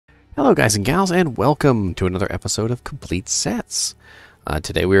Hello guys and gals, and welcome to another episode of Complete Sets.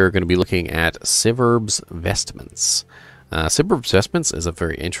 Today we are going to be looking at Civerb's Vestments. Civerb's Vestments is a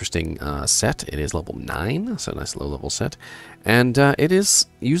very interesting set. It is level 9, so a nice low level set. And it is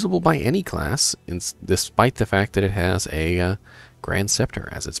usable by any class, despite the fact that it has a Grand Scepter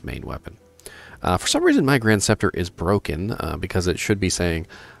as its main weapon. For some reason my Grand Scepter is broken because it should be saying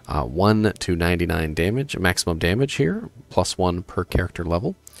 1 to 99 damage, maximum damage here, +1 per character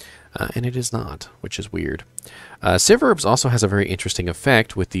level. And it is not, which is weird. Civerb's also has a very interesting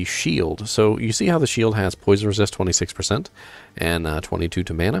effect with the shield. So you see how the shield has poison resist 26% and 22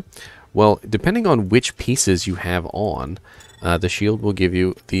 to mana? Well, depending on which pieces you have on, the shield will give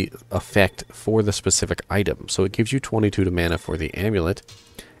you the effect for the specific item. So it gives you 22 to mana for the amulet,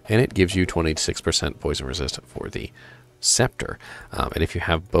 and it gives you 26% poison resist for the scepter. And if you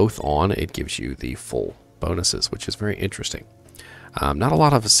have both on, it gives you the full bonuses, which is very interesting. Not a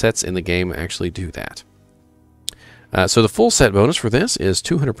lot of sets in the game actually do that. So the full set bonus for this is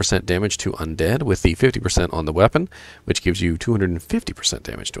 200% damage to undead with the 50% on the weapon, which gives you 250%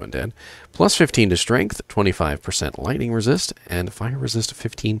 damage to undead, plus 15 to strength, 25% lightning resist, and fire resist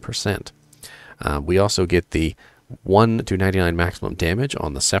 15%. We also get the 1 to 99 maximum damage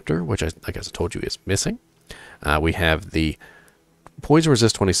on the scepter, which I guess I told you is missing. We have the poison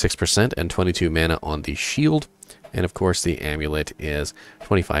resist 26% and 22 mana on the shield. And of course, the amulet is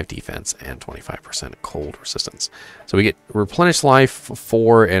 25 defense and 25% cold resistance. So we get replenish life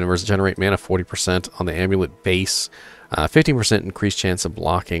 4 and regenerate mana 40% on the amulet base, 15% increased chance of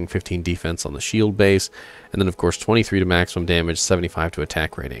blocking, 15 defense on the shield base, and then of course 23 to maximum damage, 75 to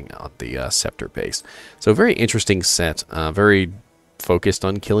attack rating on the scepter base. So very interesting set, very focused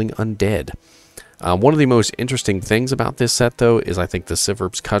on killing undead. One of the most interesting things about this set, though, is I think the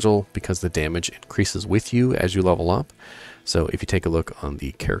Civerb's Cudgel, because the damage increases with you as you level up. So if you take a look on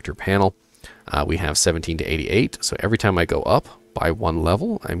the character panel, we have 17 to 88. So every time I go up by 1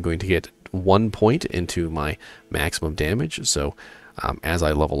 level, I'm going to get 1 point into my maximum damage. So as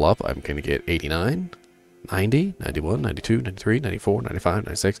I level up, I'm going to get 89, 90, 91, 92, 93, 94, 95,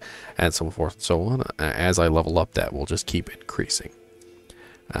 96, and so forth and so on. As I level up, that will just keep increasing.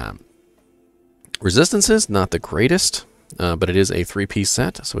 Resistances, not the greatest, but it is a 3-piece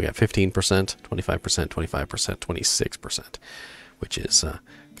set, so we got 15%, 25%, 25%, 26%, which is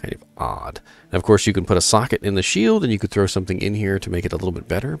kind of odd. And of course, you can put a socket in the shield, and you could throw something in here to make it a little bit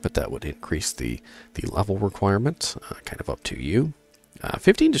better, but that would increase the level requirement, kind of up to you.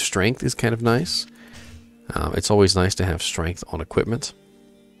 15 to strength is kind of nice. It's always nice to have strength on equipment.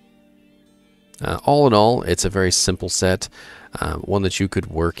 All in all, it's a very simple set, one that you could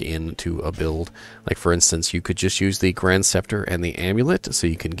work into a build. Like for instance, you could just use the Grand Scepter and the Amulet, so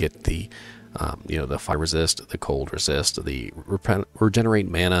you can get the, the fire resist, the cold resist, the regenerate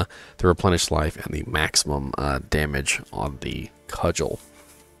mana, the replenish life, and the maximum damage on the Cudgel.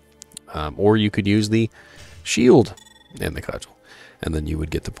 Or you could use the shield and the Cudgel, and then you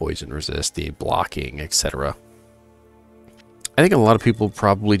would get the poison resist, the blocking, etc. I think a lot of people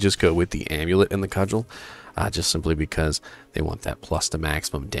probably just go with the amulet and the Cudgel, just simply because they want that plus the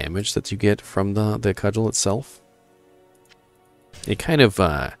maximum damage that you get from the Cudgel itself. It kind of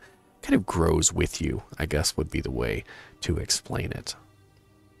grows with you, I guess would be the way to explain it.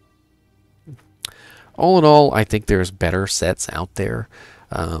 All in all, I think there's better sets out there.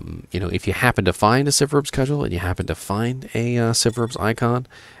 If you happen to find a Civerb's Cudgel and you happen to find a Civerb's Icon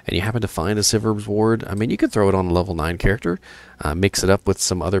and you happen to find a Civerb's Ward, I mean, you could throw it on a level 9 character, mix it up with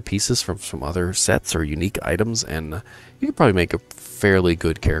some other pieces from some other sets or unique items, and you could probably make a fairly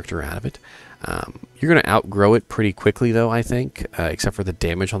good character out of it. You're going to outgrow it pretty quickly, though, I think, except for the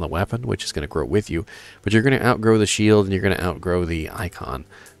damage on the weapon, which is going to grow with you. But you're going to outgrow the shield and you're going to outgrow the Icon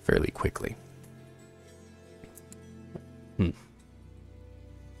fairly quickly.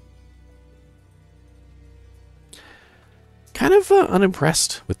 Kind of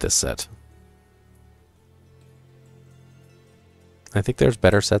unimpressed with this set. I think there's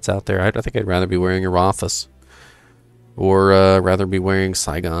better sets out there. I think I'd rather be wearing Arathas, or rather be wearing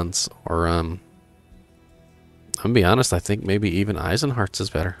Saigons, or I'm gonna be honest, I think maybe even Eisenhart's is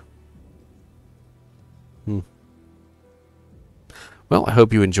better. Well, I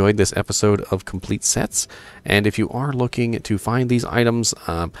hope you enjoyed this episode of Complete Sets, and if you are looking to find these items,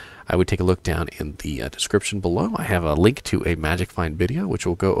 I would take a look down in the description below. I have a link to a Magic Find video, which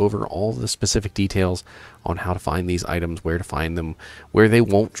will go over all the specific details on how to find these items, where to find them, where they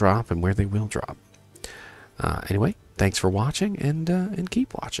won't drop, and where they will drop. Anyway, thanks for watching, and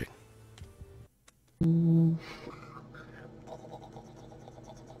keep watching.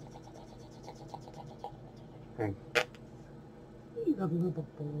 little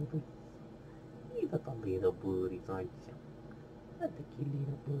birdies. Little birdies, aren't you? Little cute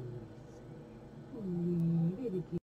little birdies.